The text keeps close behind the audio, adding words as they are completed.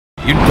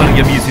Inter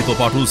ఎంఈసీతో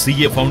పాటు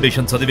CA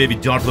foundation చదివే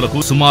విద్యార్థులకు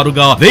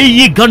సుమారుగా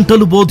 1000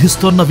 గంటలు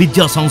బోధిస్తున్న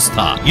విద్యా సంస్థ.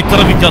 ఇతర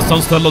విద్యా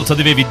సంస్థల్లో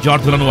చదివే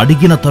విద్యార్థులను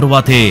అడిగిన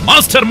తరువాతే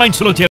మాస్టర్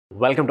మైండ్స్ లో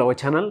వెల్కమ్ టు అవర్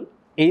ఛానల్.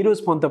 ఈ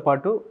రోజు మనతో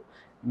పాటు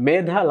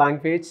మేధా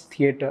language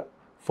theatre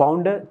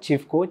founder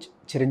chief coach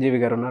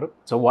Chiranjeevi గారు ఉన్నారు.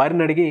 సో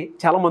వారిని అడిగి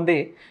చాలామంది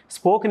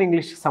స్పోకెన్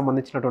ఇంగ్లీష్కి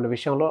సంబంధించినటువంటి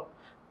విషయంలో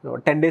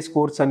 10 days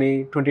కోర్స్ అని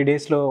 20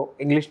 daysలో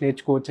ఇంగ్లీష్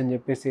నేర్చుకోవచ్చు అని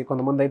చెప్పేసి,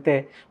 కొంతమంది అయితే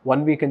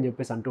 1 week అని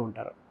చెప్పేసి అంటూ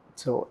ఉంటారు.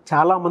 సో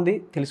చాలామంది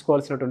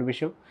తెలుసుకోవాల్సినటువంటి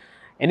విషయం,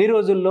 ఎన్ని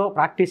రోజుల్లో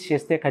ప్రాక్టీస్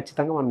చేస్తే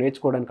ఖచ్చితంగా మనం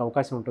నేర్చుకోవడానికి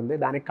అవకాశం ఉంటుంది,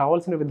 దానికి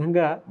కావాల్సిన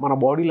విధంగా మన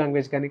బాడీ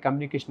లాంగ్వేజ్ కానీ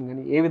కమ్యూనికేషన్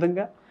కానీ ఏ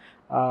విధంగా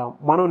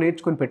మనం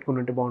నేర్చుకొని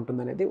పెట్టుకున్నట్టు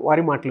బాగుంటుంది అనేది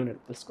వారి మాటలోనే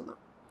తెలుసుకుందాం.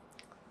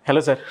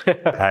 Hello sir.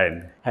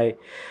 హాయ్.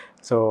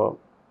 సో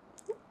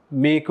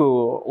మీకు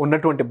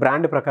ఉన్నటువంటి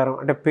బ్రాండ్ ప్రకారం,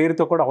 అంటే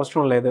పేరుతో కూడా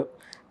అవసరం లేదు,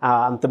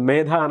 అంత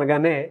మేధా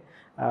అనగానే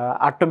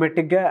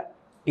ఆటోమేటిక్గా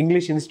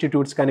ఇంగ్లీష్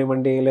ఇన్స్టిట్యూట్స్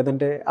కానివ్వండి,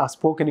 లేదంటే ఆ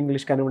స్పోకెన్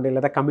ఇంగ్లీష్ కానివ్వండి,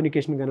 లేదా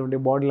కమ్యూనికేషన్ కానివ్వండి,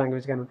 బాడీ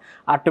లాంగ్వేజ్ కానివ్వండి,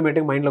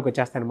 ఆటోమేటిక్ మైండ్లోకి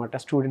వచ్చేస్తాయి అనమాట.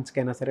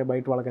 స్టూడెంట్స్కైనా సరే,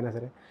 బయట వాళ్ళకైనా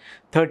సరే.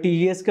 30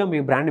 yearsగా మీ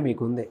బ్రాండ్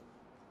మీకు ఉంది,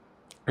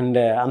 అండ్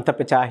అంత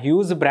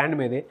హ్యూజ్ బ్రాండ్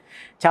మీదే.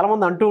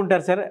 చాలామంది అంటూ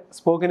ఉంటారు సార్,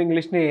 స్పోకెన్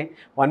ఇంగ్లీష్ని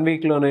 1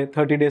 weekలోనే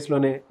 30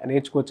 daysలోనే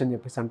నేర్చుకోవచ్చు అని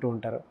చెప్పేసి అంటూ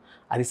ఉంటారు.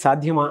 అది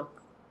సాధ్యమా?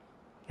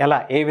 ఎలా,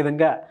 ఏ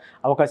విధంగా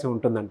అవకాశం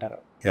ఉంటుందంటారు?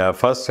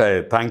 First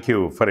thank you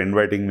for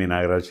inviting me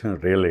Nagaraj.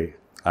 Really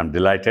I'm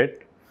delighted.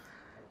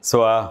 So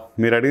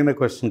మీరు అడిగిన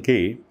క్వశ్చన్కి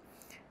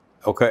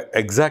ఒక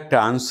ఎగ్జాక్ట్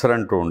ఆన్సర్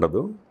అంటూ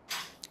ఉండదు.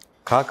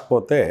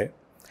 కాకపోతే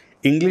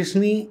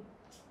ఇంగ్లీష్ని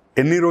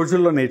ఎన్ని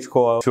రోజుల్లో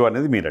నేర్చుకోవచ్చు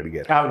అనేది మీరు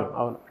అడిగారు. అవును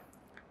అవును.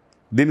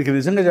 దీనికి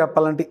నిజంగా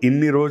చెప్పాలంటే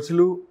ఇన్ని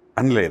రోజులు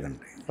అని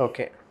లేదండి.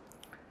 Okay.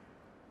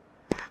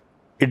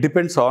 It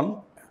depends on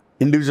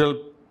individual.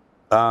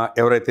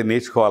 ఎవరైతే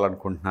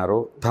నేర్చుకోవాలనుకుంటున్నారో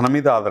తన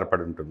మీద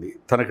ఆధారపడి ఉంటుంది.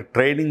 తనకు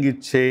ట్రైనింగ్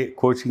ఇచ్చే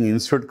కోచింగ్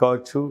ఇన్స్టిట్యూట్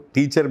కావచ్చు,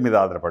 టీచర్ మీద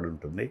ఆధారపడి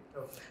ఉంటుంది,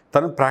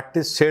 తను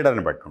ప్రాక్టీస్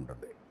చేయడాన్ని బట్టి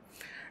ఉంటుంది.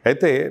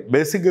 అయితే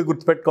బేసిక్గా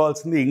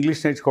గుర్తుపెట్టుకోవాల్సింది,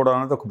 ఇంగ్లీష్ నేర్చుకోవడం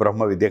అనేది ఒక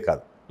బ్రహ్మ విద్య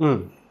కాదు.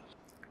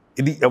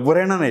 ఇది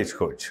ఎవరైనా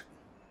నేర్చుకోవచ్చు.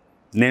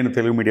 నేను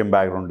తెలుగు మీడియం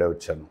బ్యాక్గ్రౌండే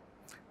వచ్చాను,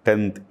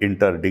 10th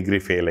ఇంటర్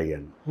డిగ్రీ ఫెయిల్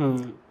అయ్యాను.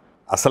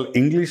 అసలు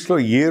ఇంగ్లీష్లో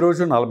ఏ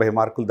రోజు 40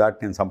 మార్కులు దాటి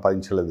నేను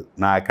సంపాదించలేదు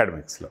నా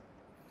అకాడమిక్స్లో.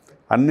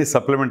 అన్ని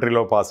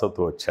సప్లిమెంటరీలో పాస్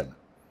అవుతూ వచ్చాను.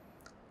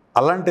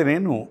 అలాంటి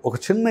నేను ఒక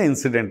చిన్న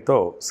ఇన్సిడెంట్తో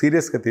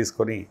సీరియస్గా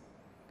తీసుకొని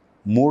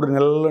 3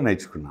 నెలల్లో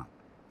నేర్చుకున్నాను.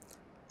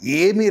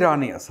 ఏమీ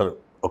రాని, అసలు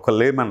ఒక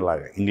లేమన్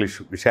లాగా ఇంగ్లీష్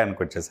విషయానికి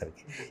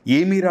వచ్చేసరికి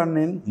ఏమీ రాని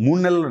నేను 3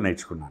 నెలల్లో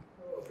నేర్చుకున్నాను.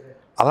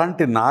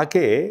 అలాంటి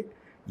నాకే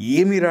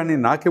ఏమీ రాని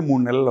నాకే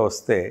 3 నెలల్లో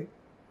వస్తే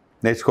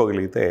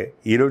నేర్చుకోగలిగితే,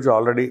 ఈరోజు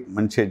ఆల్రెడీ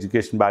మంచి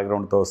ఎడ్యుకేషన్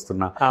బ్యాక్గ్రౌండ్తో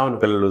వస్తున్న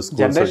పిల్లలు,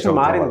 స్కూల్స్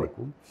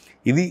వాళ్ళకు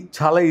ఇది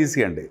చాలా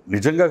ఈజీ అండి.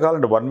 నిజంగా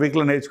కావాలంటే 1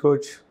 weekలో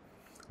నేర్చుకోవచ్చు,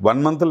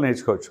 1 monthలో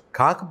నేర్చుకోవచ్చు.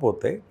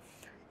 కాకపోతే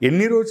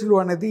ఎన్ని రోజులు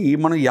అనేది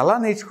మనం ఎలా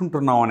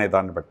నేర్చుకుంటున్నాం అనే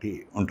దాన్ని బట్టి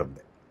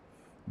ఉంటుంది.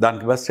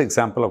 దానికి బెస్ట్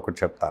ఎగ్జాంపుల్ ఒకటి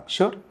చెప్తాను.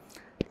 షూర్.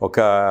 ఒక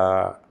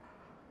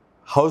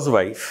హౌస్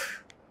వైఫ్,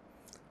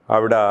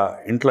 ఆవిడ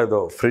ఇంట్లో ఏదో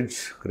ఫ్రిడ్జ్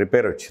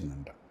రిపేర్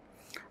వచ్చిందంట.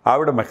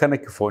 ఆవిడ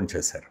మెకానిక్కి ఫోన్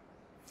చేశారు.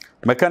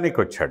 మెకానిక్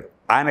వచ్చాడు.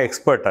 ఆయన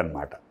ఎక్స్పర్ట్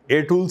అనమాట. ఏ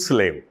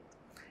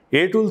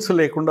టూల్స్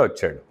లేకుండా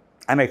వచ్చాడు.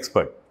 ఆయన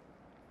ఎక్స్పర్ట్.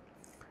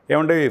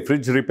 ఏమంటే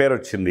ఫ్రిడ్జ్ రిపేర్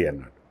వచ్చింది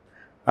అన్నాడు.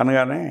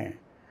 అనగానే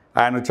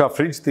ఆయన వచ్చి ఆ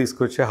ఫ్రిడ్జ్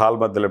తీసుకొచ్చి హాల్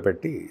మధ్యలో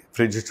పెట్టి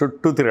ఫ్రిడ్జ్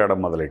చుట్టూ తిరగడం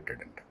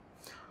మొదలెట్టాడంట.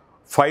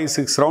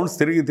 5-6 rounds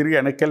తిరిగి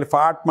వెనక్కి వెళ్ళి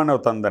ఫాట్మని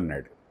అవుతుంది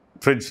అన్నాడు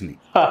ఫ్రిడ్జ్ని.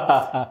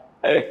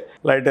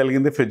 లైట్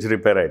వెలిగింది, ఫ్రిడ్జ్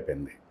రిపేర్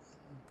అయిపోయింది.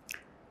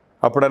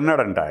 అప్పుడు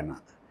అన్నాడంట ఆయన,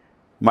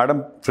 మేడం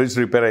ఫ్రిడ్జ్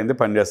రిపేర్ అయింది,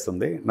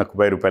 పనిచేస్తుంది, నాకు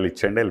 1000 రూపాయలు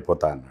ఇచ్చేయండి,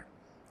 వెళ్ళిపోతా అన్నాడు.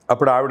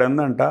 అప్పుడు ఆవిడ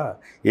అందంట,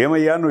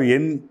 ఏమయ్యా నువ్వు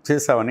ఏం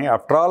చేసావని,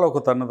 ఆఫ్టర్ ఆల్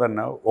ఒక తన్ను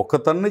తన్నావు,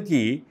 ఒక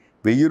తన్నుకి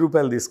 1000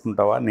 రూపాయలు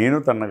తీసుకుంటావా? నేను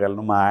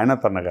తన్నగలను, మా ఆయన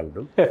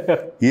తన్నగలడు,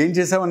 ఏం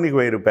చేసావని నీకు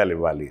 1000 రూపాయలు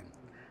ఇవ్వాలి.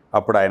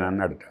 అప్పుడు ఆయన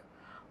అన్నాడట,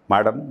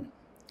 మేడం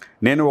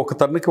నేను ఒక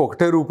తన్నుకి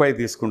 1 రూపాయి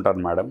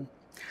తీసుకుంటాను మేడం,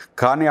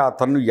 కానీ ఆ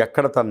తన్ను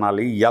ఎక్కడ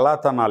తన్నాలి, ఎలా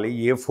తన్నాలి,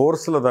 ఏ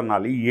ఫోర్స్లో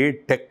తన్నాలి, ఏ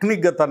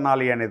టెక్నిక్గా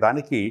తన్నాలి అనే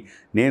దానికి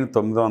నేను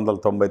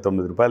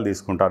 999 రూపాయలు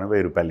తీసుకుంటాను,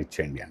 1000 రూపాయలు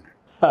ఇచ్చేయండి అన్నాడు.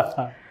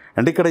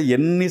 అంటే ఇక్కడ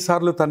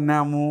ఎన్నిసార్లు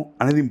తన్నాము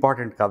అనేది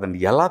ఇంపార్టెంట్ కాదండి,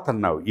 ఎలా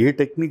తన్నావు, ఏ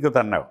టెక్నిక్గా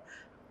తన్నావు,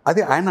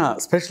 అది ఆయన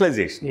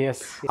స్పెషలైజేషన్.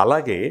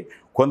 అలాగే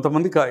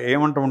కొంతమంది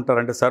ఏమంటూ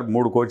ఉంటారంటే, సార్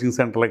 3 కోచింగ్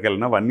సెంటర్లకు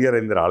వెళ్ళినా 1 year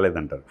అయింది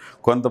రాలేదంటారు.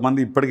 కొంతమంది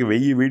ఇప్పటికి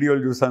 1000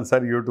 వీడియోలు చూసాను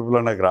సార్ యూట్యూబ్లో,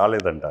 నాకు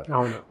రాలేదంటారు.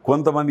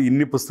 కొంతమంది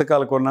ఇన్ని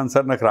పుస్తకాలు కొన్నాను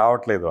సార్, నాకు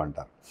రావట్లేదు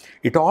అంటారు.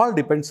 ఇట్ ఆల్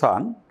డిపెండ్స్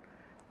ఆన్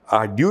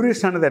ఆ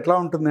డ్యూరేషన్ అనేది ఎట్లా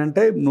ఉంటుంది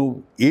అంటే, నువ్వు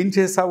ఏం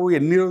చేసావు,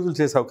 ఎన్ని రోజులు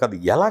చేసావు కాదు,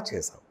 ఎలా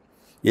చేసావు,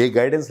 ఏ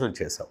గైడెన్స్లో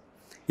చేసావు,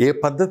 ఏ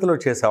పద్ధతిలో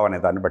చేసావు అనే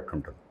దాన్ని బట్టి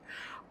ఉంటుంది.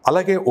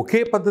 అలాగే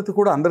ఒకే పద్ధతి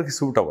కూడా అందరికీ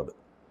సూట్ అవ్వదు.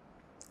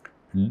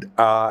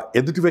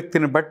 ఎదుటి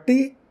వ్యక్తిని బట్టి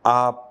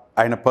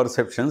ఆయన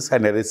పర్సెప్షన్స్,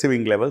 ఆయన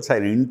రిసీవింగ్ లెవెల్స్,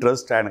 ఆయన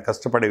ఇంట్రెస్ట్, ఆయన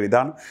కష్టపడే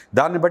విధానం,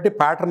 దాన్ని బట్టి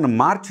ప్యాటర్న్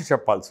మార్చి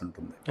చెప్పాల్సి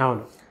ఉంటుంది.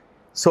 అవును.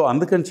 సో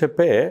అందుకని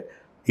చెప్పే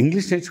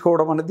ఇంగ్లీష్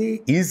నేర్చుకోవడం అనేది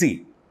ఈజీ.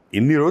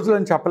 ఎన్ని రోజులు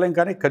అని చెప్పలేం,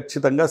 కానీ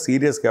ఖచ్చితంగా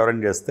సీరియస్గా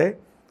ఎవరైనా చేస్తే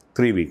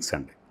 3 weeks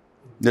అండి.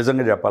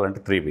 నిజంగా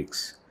చెప్పాలంటే 3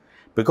 weeks.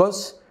 బికాస్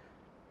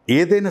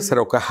ఏదైనా సరే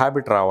ఒక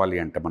హ్యాబిట్ రావాలి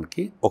అంటే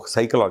మనకి ఒక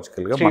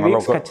సైకలాజికల్గా మనలో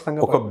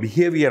ఒక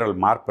బిహేవియరల్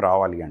మార్పు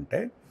రావాలి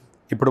అంటే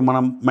ఇప్పుడు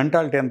మనం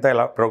మెంటాలిటీ అంతా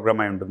ఎలా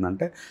ప్రోగ్రామ్ అయి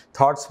ఉంటుందంటే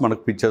థాట్స్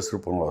మనకు పిక్చర్స్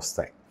రూపంలో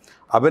వస్తాయి,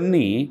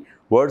 అవన్నీ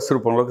వర్డ్స్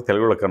రూపంలోకి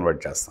తెలుగులో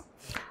కన్వర్ట్ చేస్తాం,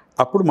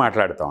 అప్పుడు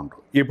మాట్లాడుతూ ఉంటాం.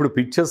 ఇప్పుడు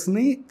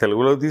పిక్చర్స్ని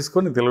తెలుగులో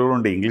తీసుకొని తెలుగులో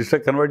నుండి ఇంగ్లీష్లో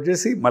కన్వర్ట్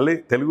చేసి మళ్ళీ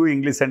తెలుగు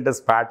ఇంగ్లీష్ సెంటెన్స్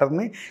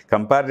ప్యాటర్న్ని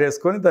కంపేర్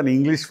చేసుకొని దాన్ని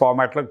ఇంగ్లీష్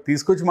ఫార్మాట్లోకి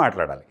తీసుకొచ్చి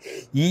మాట్లాడాలి.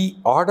 ఈ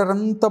ఆర్డర్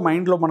అంతా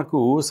మైండ్లో మనకు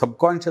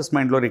సబ్కాన్షియస్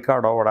మైండ్లో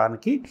రికార్డ్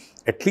అవ్వడానికి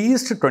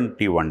అట్లీస్ట్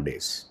 21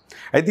 days.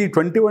 అయితే ఈ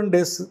 21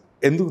 days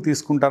ఎందుకు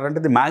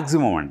తీసుకుంటారంటే ఇది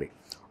మ్యాక్సిమం అండి.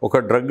 ఒక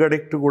డ్రగ్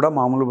అడిక్ట్ కూడా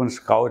మామూలు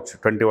మనిషి కావచ్చు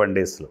 21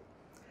 daysలో.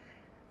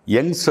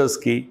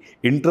 యంగ్స్టర్స్కి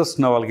ఇంట్రెస్ట్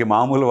ఉన్న వాళ్ళకి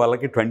మామూలు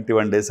వాళ్ళకి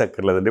 21 days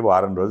అక్కర్లేదండి,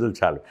 వారం రోజులు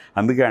చాలు.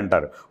 అందుకే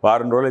అంటారు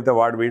వారం రోజులు అయితే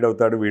వాడు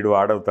వీడవుతాడు వీడు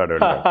వాడవుతాడు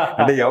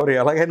అంటే ఎవరు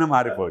ఎలాగైనా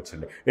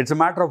మారిపోవచ్చండి. It's a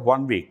matter of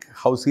 1 week,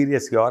 how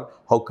serious you are,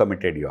 how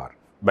committed you are.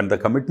 But the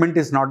commitment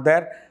is not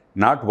there,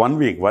 not 1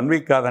 week. 1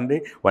 week కాదండి,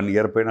 1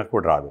 year పోయినా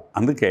కూడా రాదు.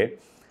 అందుకే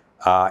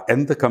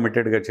ఎంత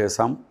కమిటెడ్గా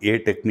చేసాం, ఏ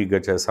టెక్నిక్గా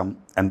చేసాం,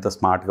 ఎంత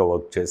స్మార్ట్గా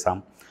వర్క్ చేసాం,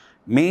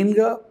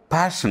 మెయిన్గా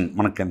ప్యాషన్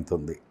మనకు ఎంత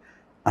ఉంది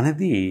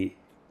అనేది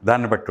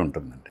దాన్ని బట్టి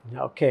ఉంటుందండి.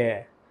 ఓకే,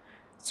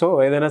 సో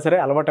ఏదైనా సరే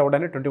అలవాటు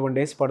అవ్వడానికి 21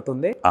 days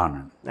పడుతుంది.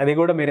 అవునండి, అది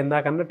కూడా మీరు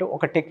ఇందాక అన్నట్టు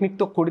ఒక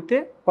టెక్నిక్తో కొడితే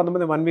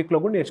కొంతమంది 1 weekలో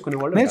కూడా నేర్చుకునే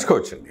వాళ్ళు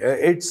నేర్చుకోవచ్చండి.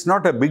 It's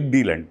not a big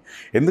deal అండి.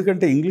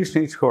 ఎందుకంటే ఇంగ్లీష్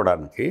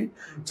నేర్చుకోవడానికి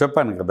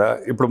చెప్పాను కదా,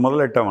 ఇప్పుడు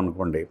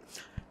మొదలెట్టామనుకోండి,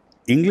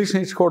 ఇంగ్లీష్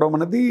నేర్చుకోవడం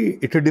అనేది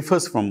it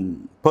differs from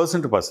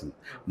person to person.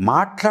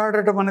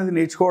 మాట్లాడటం అనేది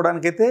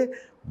నేర్చుకోవడానికైతే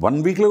 1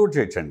 weekలో కూడా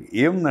చేయొచ్చండి.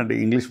 ఏముందండి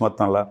ఇంగ్లీష్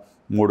మొత్తంలో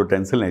 3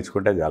 tenses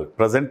నేర్చుకుంటే చాలు.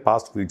 ప్రజెంట్,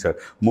 పాస్ట్, ఫ్యూచర్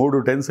 3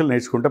 tenses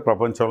నేర్చుకుంటే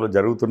ప్రపంచంలో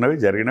జరుగుతున్నవి,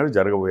 జరిగినవి,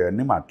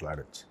 జరగబోయేవన్నీ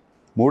మాట్లాడచ్చు.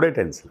 3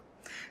 tenses,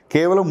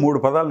 కేవలం 3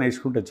 పదాలు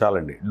నేర్చుకుంటే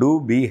చాలండి. డూ,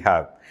 బీ,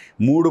 హ్యావ్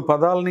 3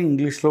 పదాలని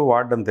ఇంగ్లీష్లో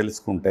వాడడం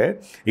తెలుసుకుంటే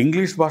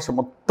ఇంగ్లీష్ భాష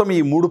మొత్తం ఈ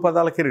 3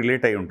 పదాలకి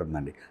రిలేట్ అయి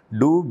ఉంటుందండి.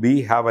 డూ, బీ,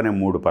 హ్యావ్ అనే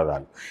 3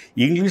 పదాలు.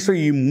 ఇంగ్లీష్లో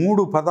ఈ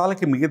 3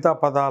 పదాలకి మిగతా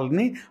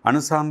పదాలని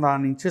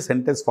అనుసంధానించి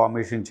సెంటెన్స్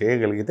ఫార్మేషన్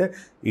చేయగలిగితే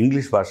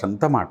ఇంగ్లీష్ భాష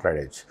అంతా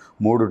మాట్లాడేయచ్చు.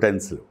 3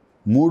 tenses,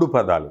 3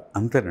 పదాలు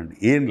అంతేనండి,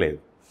 ఏం లేదు.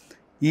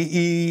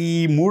 ఈ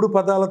 3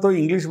 పదాలతో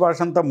ఇంగ్లీష్ భాష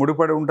అంతా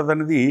ముడిపడి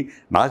ఉంటుందనేది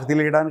నాకు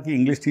తెలియడానికి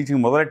ఇంగ్లీష్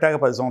టీచింగ్ మొదలెట్టాక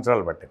 10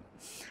 సంవత్సరాలు పట్టింది.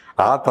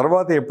 ఆ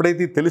తర్వాత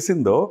ఎప్పుడైతే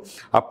తెలిసిందో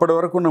అప్పటి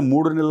వరకు ఉన్న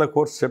 3 నెలల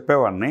కోర్స్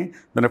చెప్పేవాడిని,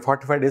 దాన్ని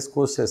 45 days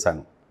కోర్స్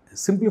చేశాను.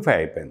 సింప్లిఫై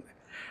అయిపోయింది.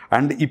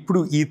 అండ్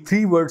ఇప్పుడు ఈ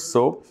 3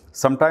 wordsతో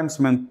సమ్టైమ్స్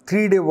మేము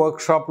 3-day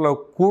వర్క్షాప్లో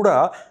కూడా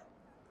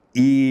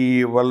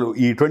వాళ్ళు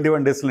ఈ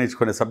 21 days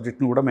నేర్చుకునే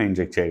సబ్జెక్ట్ని కూడా మేము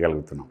ఇంజెక్ట్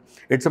చేయగలుగుతున్నాం.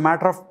 It's a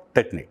matter of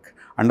technique,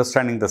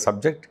 understanding the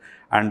subject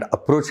and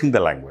approaching the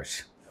language.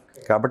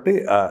 కాబట్టి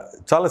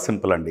చాలా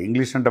సింపుల్ అండి,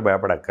 ఇంగ్లీష్ అంటే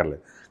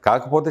భయపడక్కర్లేదు.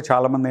 కాకపోతే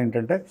చాలామంది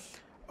ఏంటంటే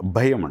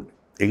భయం అండి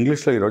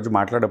ఇంగ్లీష్లో ఈరోజు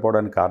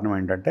మాట్లాడకపోవడానికి కారణం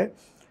ఏంటంటే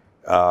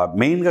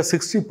మెయిన్గా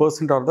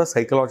 60% are the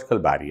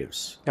psychological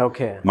barriers.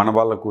 Okay, మన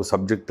వాళ్ళకు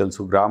సబ్జెక్ట్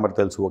తెలుసు, గ్రామర్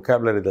తెలుసు,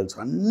 వొకాబులరీ తెలుసు,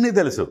 అన్నీ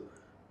తెలుసు.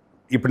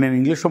 ఇప్పుడు నేను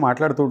ఇంగ్లీష్లో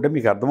మాట్లాడుతూ ఉంటే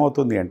మీకు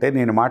అర్థమవుతుంది అంటే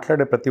నేను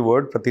మాట్లాడే ప్రతి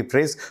వర్డ్, ప్రతి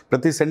ఫ్రేజ్,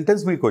 ప్రతి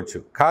సెంటెన్స్ మీకు వచ్చు.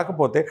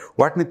 కాకపోతే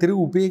వాటిని తిరిగి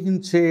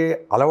ఉపయోగించే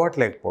అలవాటు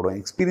లేకపోవడం,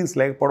 ఎక్స్పీరియన్స్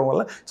లేకపోవడం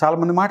వల్ల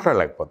చాలామంది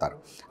మాట్లాడలేకపోతారు.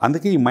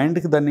 అందుకే ఈ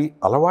మైండ్కి దాన్ని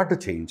అలవాటు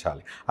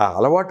చేయించాలి. ఆ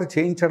అలవాటు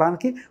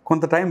చేయించడానికి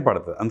కొంత టైం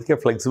పడుతుంది. అందుకే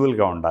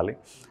ఫ్లెక్సిబుల్గా ఉండాలి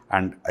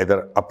and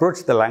either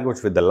approach the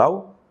language with the love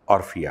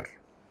or fear.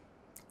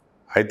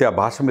 అయితే ఆ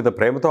భాష మీద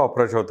ప్రేమతో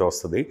అప్రోచ్ అవుతూ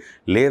వస్తుంది,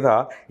 లేదా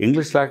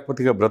ఇంగ్లీష్ లేకపోతే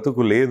ఇక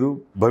బ్రతుకు లేదు,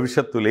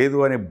 భవిష్యత్తు లేదు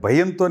అనే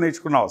భయంతో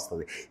నేర్చుకున్నా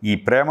వస్తుంది. ఈ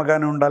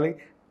ప్రేమగానే ఉండాలి,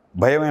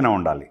 భయమైనా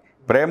ఉండాలి.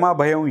 ప్రేమ,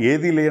 భయం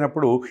ఏదీ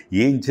లేనప్పుడు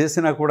ఏం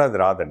చేసినా కూడా అది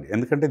రాదండి.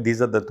 ఎందుకంటే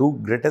these are the 2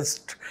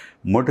 greatest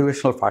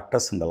motivational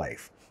factors in the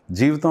life.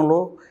 జీవితంలో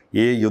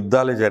ఏ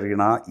యుద్ధాలు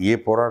జరిగినా, ఏ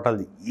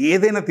పోరాటాలు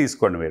ఏదైనా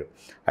తీసుకోండి మీరు,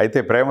 అయితే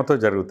ప్రేమతో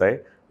జరుగుతాయి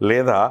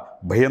లేదా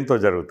భయంతో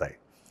జరుగుతాయి.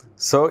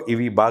 సో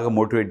ఇవి బాగా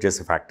మోటివేట్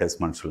చేసే ఫ్యాక్టర్స్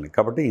మనుషుల్ని.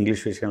 కాబట్టి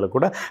ఇంగ్లీష్ విషయంలో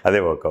కూడా అదే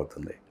వర్క్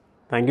అవుతుంది.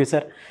 Thank you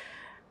sir.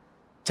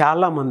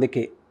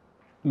 చాలామందికి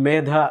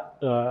మేధా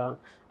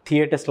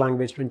థియేటర్స్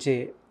లాంగ్వేజ్ నుంచి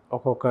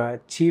ఒక్కొక్క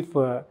చీఫ్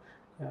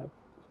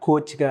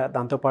కోచ్గా,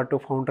 దాంతోపాటు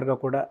ఫౌండర్గా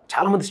కూడా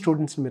చాలామంది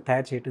స్టూడెంట్స్ని మీరు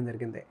తయారు చేయడం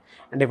జరిగింది.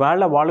 అంటే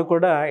వాళ్ళు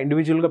కూడా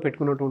ఇండివిజువల్గా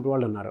పెట్టుకున్నటువంటి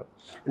వాళ్ళు ఉన్నారు.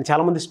 అండ్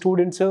చాలామంది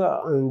స్టూడెంట్స్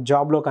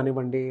జాబ్లో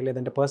కానివ్వండి,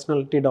 లేదంటే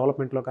పర్సనాలిటీ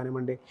డెవలప్మెంట్లో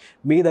కానివ్వండి,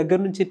 మీ దగ్గర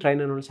నుంచి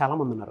ట్రైన్ అయిన వాళ్ళు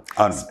చాలామంది ఉన్నారు.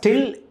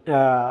 Still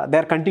they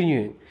are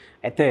continuing.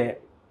 అయితే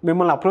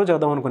మిమ్మల్ని అప్రోచ్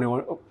అవుదాం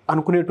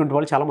అనుకునేటువంటి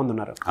వాళ్ళు చాలామంది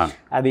ఉన్నారు.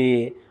 అది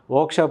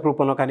వర్క్షాప్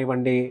రూపంలో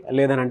కానివ్వండి,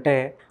 లేదనంటే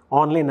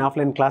ఆన్లైన్,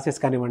 ఆఫ్లైన్ క్లాసెస్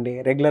కానివ్వండి,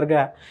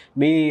 రెగ్యులర్గా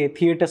మీ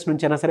థియేటర్స్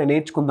నుంచి అయినా సరే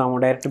నేర్చుకుందాము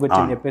డైరెక్ట్గా వచ్చి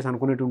అని చెప్పేసి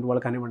అనుకునేటువంటి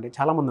వాళ్ళు కానివ్వండి,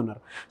 చాలామంది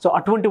ఉన్నారు. సో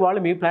అటువంటి వాళ్ళు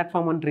మీ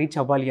ప్లాట్ఫామ్ అని రీచ్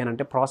అవ్వాలి అని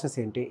అంటే ప్రాసెస్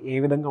ఏంటి, ఏ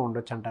విధంగా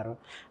ఉండొచ్చు అంటారు?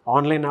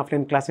 ఆన్లైన్,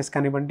 ఆఫ్లైన్ క్లాసెస్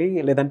కానివ్వండి,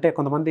 లేదంటే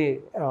కొంతమంది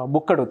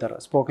బుక్ అడుగుతారు,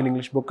 స్పోకెన్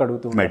ఇంగ్లీష్ బుక్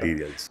అడుగుతూ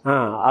మెటీరియల్స్,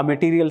 ఆ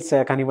మెటీరియల్స్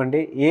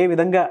కానివ్వండి, ఏ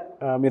విధంగా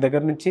మీ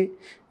దగ్గర నుంచి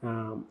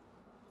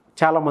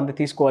చాలామంది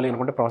తీసుకోవాలి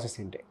అనుకుంటే ప్రాసెస్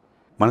ఏంటి?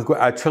 మనకు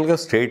యాక్చువల్గా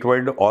స్టేట్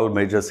వైడ్ ఆల్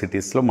మేజర్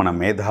సిటీస్లో మన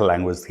మేధా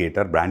లాంగ్వేజ్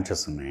థియేటర్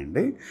బ్రాంచెస్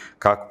ఉన్నాయండి.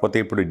 కాకపోతే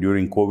ఇప్పుడు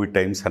డ్యూరింగ్ కోవిడ్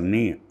టైమ్స్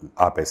అన్నీ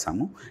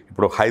ఆపేసాము.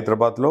 ఇప్పుడు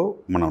హైదరాబాద్లో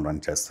మనం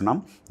రన్ చేస్తున్నాం,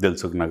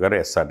 దిల్సుఖ్ నగర్,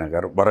 ఎస్ఆర్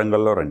నగర్,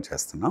 వరంగల్లో రన్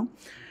చేస్తున్నాం.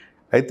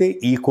 అయితే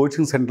ఈ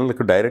కోచింగ్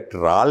సెంటర్లకు డైరెక్ట్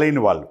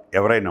రాలేని వాళ్ళు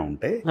ఎవరైనా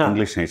ఉంటే,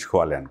 ఇంగ్లీష్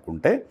నేర్చుకోవాలి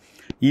అనుకుంటే,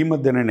 ఈ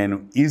మధ్యన నేను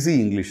ఈజీ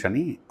ఇంగ్లీష్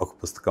అని ఒక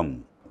పుస్తకం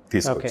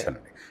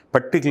తీసుకొచ్చానండి.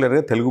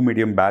 పర్టికులర్గా తెలుగు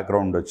మీడియం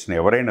బ్యాక్గ్రౌండ్ వచ్చిన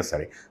ఎవరైనా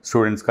సరే,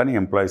 స్టూడెంట్స్ కానీ,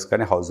 ఎంప్లాయీస్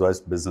కానీ, house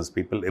wives, business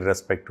people,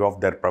 irrespective of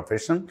their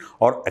profession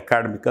are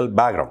academical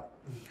background,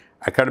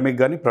 academic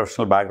కానీ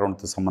ప్రొఫెషనల్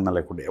బ్యాక్గ్రౌండ్తో సంబంధం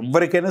లేకుండా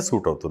ఎవరికైనా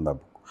సూట్ అవుతుంది ఆ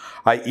బుక్.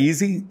 ఆ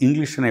ఈజీ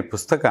ఇంగ్లీష్ అనే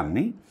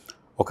పుస్తకాన్ని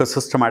ఒక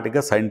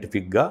సిస్టమాటిక్గా,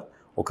 సైంటిఫిక్గా,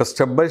 ఒక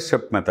స్టెప్ బై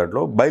స్టెప్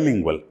మెథడ్లో,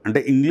 బైలింగ్వల్ అంటే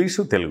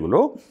ఇంగ్లీషు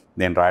తెలుగులో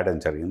నేను రాయడం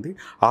జరిగింది.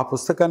 ఆ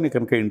పుస్తకాన్ని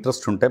కనుక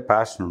ఇంట్రెస్ట్ ఉంటే,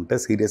 ప్యాషన్ ఉంటే,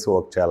 సీరియస్గా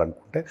వర్క్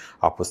చేయాలనుకుంటే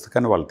ఆ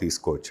పుస్తకాన్ని వాళ్ళు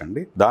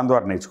తీసుకోవచ్చండి. దాని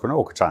ద్వారా నేర్చుకునే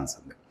ఒక ఛాన్స్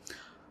ఉంది.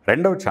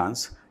 రెండవ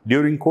ఛాన్స్,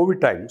 డ్యూరింగ్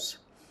కోవిడ్ టైమ్స్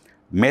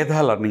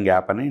మేధా లెర్నింగ్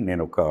యాప్ అని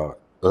నేను ఒక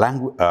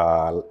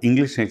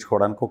ఇంగ్లీష్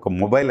నేర్చుకోవడానికి ఒక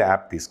మొబైల్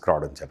యాప్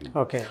తీసుకురావడం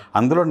జరిగింది.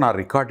 అందులో నా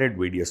రికార్డెడ్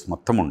వీడియోస్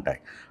మొత్తం ఉంటాయి.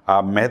 ఆ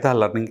మేధా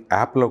లెర్నింగ్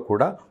యాప్లో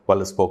కూడా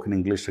వాళ్ళు స్పోకెన్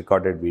ఇంగ్లీష్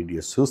రికార్డెడ్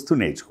వీడియోస్ చూస్తూ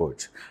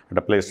నేర్చుకోవచ్చు.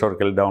 అంటే ప్లే స్టోర్కి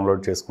వెళ్ళి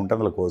డౌన్లోడ్ చేసుకుంటే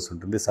అందులో కోర్స్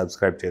ఉంటుంది,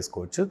 సబ్స్క్రైబ్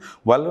చేసుకోవచ్చు.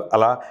 వాళ్ళు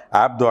అలా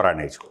యాప్ ద్వారా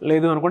నేర్చుకోవచ్చు.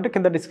 లేదు అనుకుంటే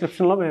కింద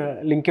డిస్క్రిప్షన్లో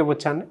లింక్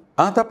ఇవ్వచ్చాండి.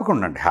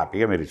 తప్పకుండా అండి,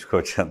 హ్యాపీగా మీరు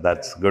ఇచ్చుకోవచ్చు.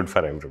 That's good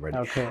for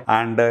everybody.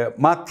 And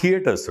మా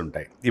థియేటర్స్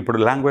ఉంటాయి. ఇప్పుడు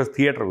లాంగ్వేజ్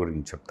థియేటర్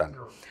గురించి చెప్తాను.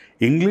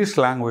 ఇంగ్లీష్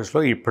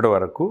లాంగ్వేజ్లో ఇప్పటి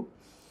వరకు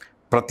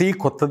ప్రతి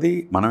కొత్తది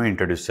మనం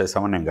ఇంట్రడ్యూస్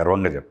చేసామని నేను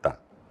గర్వంగా చెప్తాను.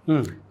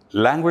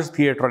 లాంగ్వేజ్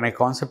థియేటర్ అనే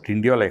కాన్సెప్ట్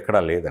ఇండియాలో ఎక్కడా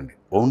లేదండి.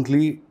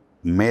 ఓన్లీ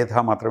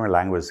మేధా మాత్రమే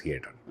లాంగ్వేజ్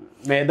థియేటర్.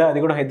 మేధా అది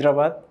కూడా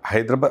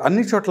హైదరాబాద్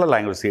అన్ని చోట్ల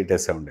లాంగ్వేజ్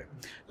థియేటర్సే ఉండేవి.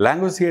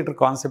 లాంగ్వేజ్ థియేటర్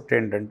కాన్సెప్ట్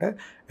ఏంటంటే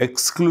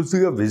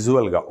ఎక్స్క్లూజివ్గా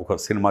విజువల్గా ఒక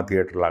సినిమా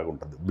థియేటర్ లాగా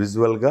ఉంటుంది.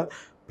 విజువల్గా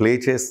ప్లే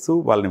చేస్తూ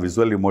వాళ్ళని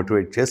విజువల్లీ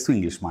మోటివేట్ చేస్తూ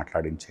ఇంగ్లీష్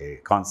మాట్లాడించే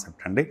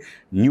కాన్సెప్ట్ అండి.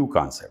 New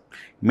concept.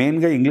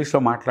 మెయిన్గా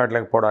ఇంగ్లీష్లో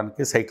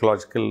మాట్లాడలేకపోవడానికి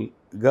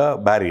సైకలాజికల్గా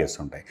బ్యారియర్స్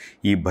ఉంటాయి.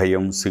 ఈ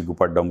భయం,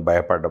 సిగ్గుపడడం,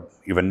 భయపడడం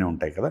ఇవన్నీ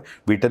ఉంటాయి కదా.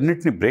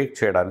 వీటన్నిటిని బ్రేక్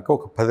చేయడానికి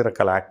ఒక 10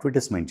 రకాల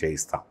యాక్టివిటీస్ మేము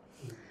చేయిస్తాం.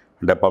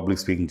 అంటే పబ్లిక్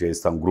స్పీకింగ్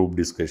చేయిస్తాం, group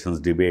discussions,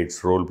 debates,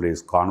 role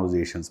plays,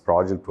 conversations,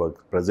 project work,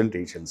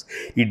 presentations.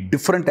 ఈ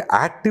డిఫరెంట్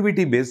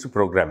యాక్టివిటీ బేస్డ్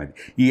ప్రోగ్రామ్ ఇది.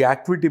 ఈ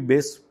యాక్టివిటీ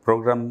బేస్డ్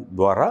ప్రోగ్రామ్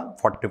ద్వారా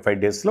 45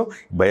 డేస్లో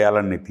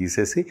భయాలన్నీ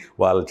తీసేసి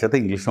వాళ్ళ చేత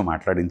ఇంగ్లీష్లో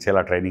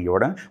మాట్లాడించేలా ట్రైనింగ్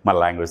ఇవ్వడం మా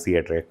లాంగ్వేజ్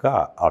థియేటర్ యొక్క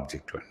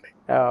ఆబ్జెక్టివ్ అండి.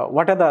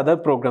 What are the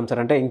other programs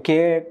అంటే ఇంకే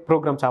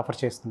ప్రోగ్రామ్స్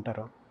ఆఫర్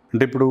చేస్తుంటారు?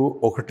 అంటే ఇప్పుడు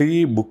ఒకటి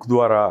బుక్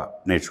ద్వారా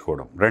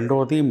నేర్చుకోవడం,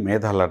 రెండవది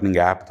మేధా లెర్నింగ్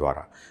యాప్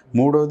ద్వారా,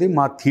 మూడవది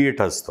మా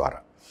థియేటర్స్ ద్వారా.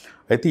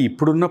 అయితే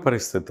ఇప్పుడున్న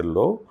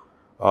పరిస్థితుల్లో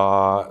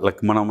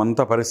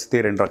మనమంతా పరిస్థితి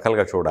 2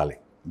 రకాలుగా చూడాలి.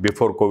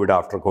 బిఫోర్ కోవిడ్,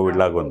 ఆఫ్టర్ కోవిడ్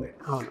లాగా ఉంది.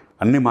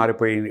 అన్నీ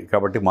మారిపోయింది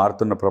కాబట్టి,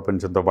 మారుతున్న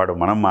ప్రపంచంతో పాటు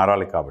మనం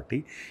మారాలి కాబట్టి,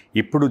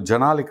 ఇప్పుడు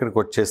జనాలు ఇక్కడికి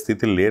వచ్చే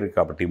స్థితి లేరు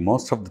కాబట్టి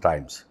మోస్ట్ ఆఫ్ ద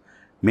టైమ్స్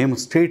మేము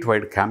స్టేట్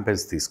వైడ్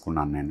క్యాంపెయిన్స్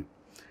తీసుకున్నాను. నేను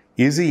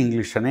ఈజీ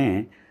ఇంగ్లీష్ అనే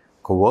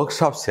ఒక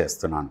వర్క్షాప్స్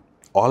చేస్తున్నాను.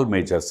 ఆల్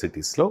మేజర్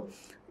సిటీస్లో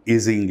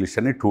ఈజీ ఇంగ్లీష్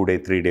అని 2 డే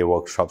 3 డే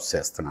వర్క్షాప్స్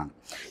చేస్తున్నాను.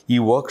 ఈ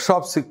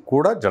వర్క్షాప్స్కి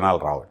కూడా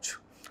జనాలు రావచ్చు,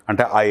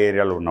 అంటే ఆ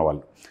ఏరియాలో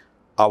ఉన్నవాళ్ళు.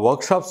 ఆ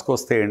వర్క్షాప్స్కి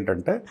వస్తే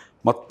ఏంటంటే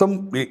మొత్తం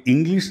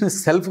ఇంగ్లీష్ని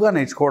సెల్ఫ్గా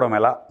నేర్చుకోవడం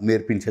ఎలా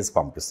నేర్పించేసి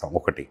పంపిస్తాం.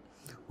 ఒకటి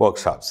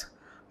వర్క్షాప్స్.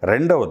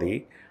 రెండవది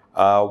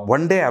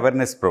 1 డే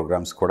అవేర్నెస్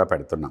ప్రోగ్రామ్స్ కూడా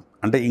పెడుతున్నాం.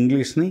 అంటే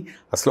ఇంగ్లీష్ని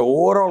అసలు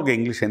ఓవరాల్గా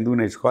ఇంగ్లీష్ ఎందుకు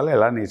నేర్చుకోవాలి,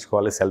 ఎలా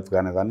నేర్చుకోవాలి సెల్ఫ్గా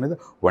అనే దాని మీద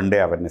 1 డే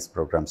అవేర్నెస్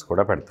ప్రోగ్రామ్స్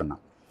కూడా పెడుతున్నాం.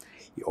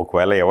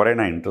 ఒకవేళ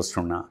ఎవరైనా ఇంట్రెస్ట్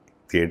ఉన్నా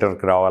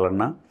థియేటర్కి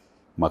రావాలన్నా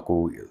మాకు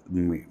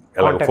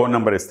ఎలాగ ఫోన్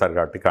నెంబర్ ఇస్తారు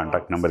కాబట్టి,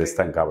 కాంటాక్ట్ నెంబర్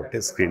ఇస్తాం కాబట్టి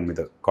స్క్రీన్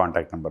మీద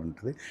కాంటాక్ట్ నెంబర్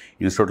ఉంటుంది.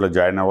 ఇన్స్టిట్యూట్లో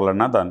జాయిన్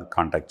అవ్వాలన్నా దాన్ని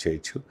కాంటాక్ట్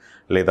చేయొచ్చు.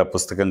 లేదా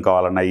పుస్తకం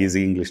కావాలన్నా,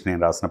 ఈజీ ఇంగ్లీష్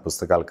నేను రాసిన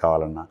పుస్తకాలు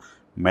కావాలన్నా,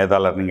 మేధా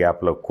లెర్నింగ్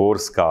యాప్లో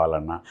కోర్స్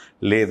కావాలన్నా,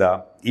 లేదా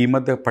ఈ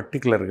మధ్య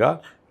పర్టికులర్గా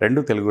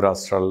 2 తెలుగు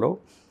రాష్ట్రాల్లో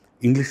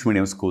ఇంగ్లీష్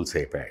మీడియం స్కూల్స్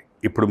అయిపోయాయి.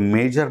 ఇప్పుడు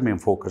మేజర్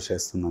మేము ఫోకస్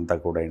చేస్తున్నంతా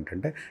కూడా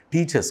ఏంటంటే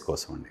టీచర్స్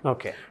కోసం అండి.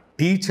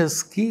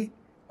 టీచర్స్కి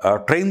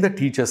ట్రైన్ ద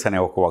టీచర్స్ అనే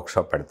ఒక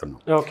వర్క్షాప్ పెడుతున్నాం.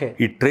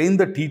 ఈ ట్రైన్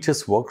ద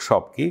టీచర్స్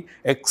వర్క్షాప్కి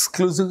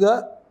ఎక్స్క్లూజివ్గా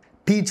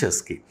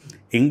టీచర్స్కి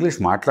ఇంగ్లీష్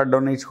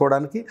మాట్లాడడం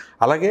నేర్చుకోవడానికి,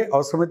 అలాగే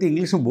అవసరమైతే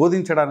ఇంగ్లీష్ను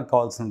బోధించడానికి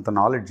కావాల్సినంత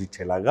నాలెడ్జ్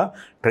ఇచ్చేలాగా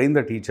ట్రైన్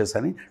ద టీచర్స్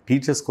అని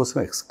టీచర్స్ కోసం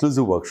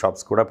ఎక్స్క్లూజివ్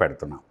వర్క్షాప్స్ కూడా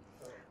పెడుతున్నాం.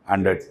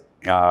 అండ్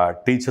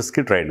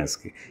టీచర్స్కి,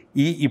 ట్రైనర్స్కి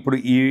ఇప్పుడు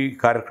ఈ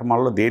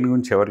కార్యక్రమాల్లో దేని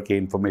గురించి ఎవరికి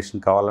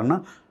ఇన్ఫర్మేషన్ కావాలన్నా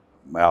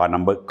ఆ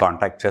నెంబర్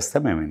కాంటాక్ట్ చేస్తే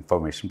మేము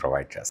ఇన్ఫర్మేషన్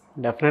ప్రొవైడ్ చేస్తాం.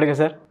 డెఫినెట్గా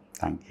sir.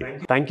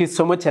 Thank you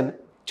so much అండి.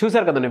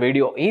 చూసారు కదండి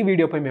వీడియో. ఈ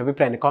వీడియోపై మీ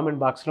అభిప్రాయాన్ని కామెంట్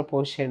బాక్స్లో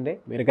పోస్ట్ చేయండి.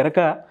 మీరు కనుక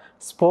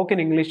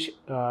స్పోకెన్ ఇంగ్లీష్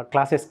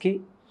క్లాసెస్కి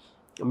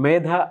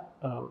మేధా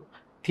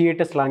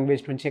థియేటర్స్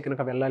లాంగ్వేజ్ నుంచే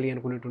కనుక వెళ్ళాలి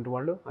అనుకునేటువంటి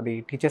వాళ్ళు, అది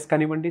టీచర్స్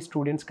కానివ్వండి,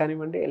 స్టూడెంట్స్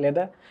కానివ్వండి,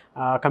 లేదా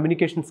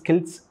కమ్యూనికేషన్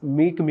స్కిల్స్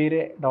మీకు మీరే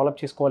డెవలప్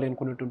చేసుకోవాలి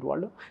అనుకునేటువంటి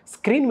వాళ్ళు,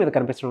 స్క్రీన్ మీద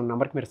కనిపిస్తున్న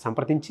నెంబర్కి మీరు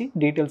సంప్రదించి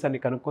డీటెయిల్స్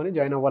అన్ని కనుక్కొని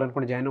జాయిన్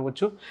అవ్వాలనుకుంటే జాయిన్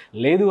అవ్వచ్చు.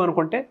 లేదు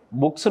అనుకుంటే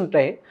బుక్స్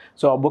ఉంటాయి.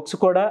 సో ఆ బుక్స్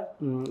కూడా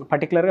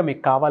పర్టికులర్గా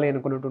మీకు కావాలి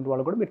అనుకునేటువంటి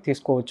వాళ్ళు కూడా మీరు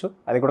తీసుకోవచ్చు.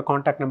 అది కూడా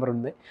కాంటాక్ట్ నెంబర్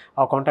ఉంది.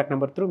 ఆ కాంటాక్ట్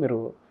నెంబర్ త్రూ మీరు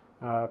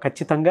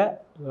ఖచ్చితంగా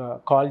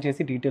కాల్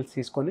చేసి డీటెయిల్స్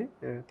తీసుకొని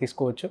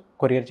తీసుకోవచ్చు.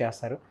 కొరియర్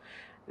చేస్తారు.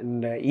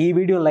 అండ్ ఈ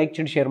వీడియో లైక్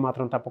చేయండి, షేర్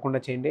మాత్రం తప్పకుండా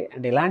చేయండి.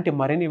 అండ్ ఇలాంటి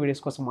మరిన్ని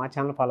వీడియోస్ కోసం మా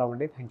ఛానల్ ఫాలో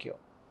అవ్వండి. Thank you.